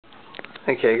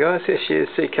Okay guys, here she is,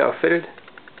 sea cowl fitted.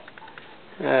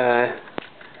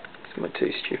 It's my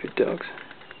two stupid dogs.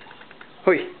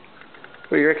 Hoi!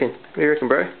 What do you reckon? What do you reckon,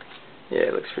 bro? Yeah,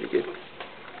 it looks pretty good.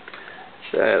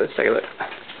 So let's take a look.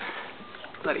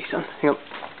 Bloody son, hang on.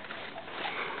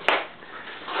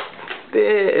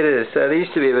 There it is. So there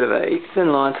used to be a bit of a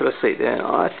thin line sort of seat there, and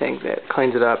I think that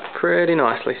cleans it up pretty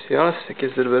nicely, to be honest. It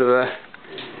gives it a bit of a...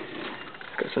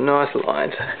 It's got some nice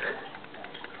lines.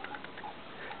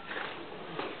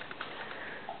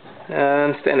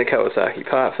 Standard Kawasaki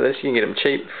part for this. You can get them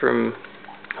cheap from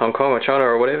Hong Kong or China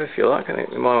or whatever if you like. I think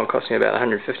my one cost me about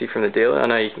 150 from the dealer. I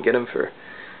know you can get them for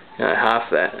half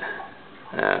that.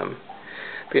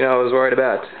 But I was worried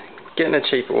about getting a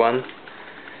cheaper one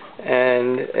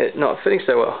and it not fitting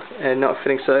so well and not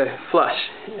fitting so flush.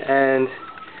 And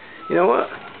you know what?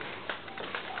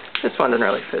 This one doesn't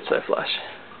really fit so flush.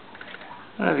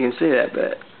 I don't know if you can see that,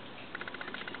 but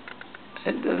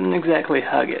it doesn't exactly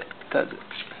hug it, does it?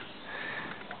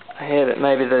 I hear that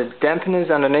maybe the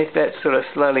dampeners underneath that sort of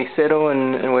slowly settle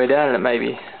and wear down, and it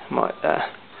maybe might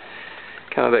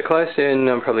come a bit closer, and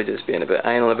I'm probably just being a bit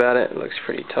anal about it. It looks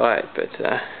pretty tight, but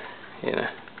you know,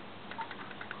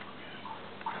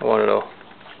 I want it all.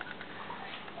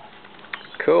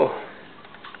 Cool.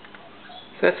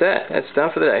 So that's that. That's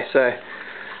done for the day. So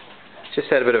just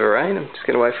had a bit of a rain. I'm just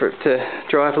going to wait for it to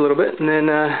dry up a little bit, and then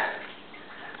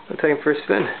I'll take him for a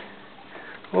spin.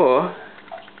 Or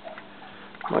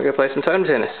I might go play some totem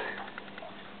tennis.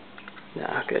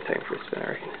 Nah, I'll go take him for a spin, I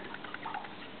reckon.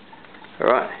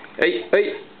 Alright. Hey,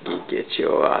 hey! Get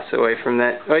your ass away from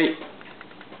that. Hey!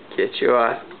 Get your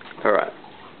ass. Alright.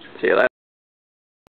 See you later.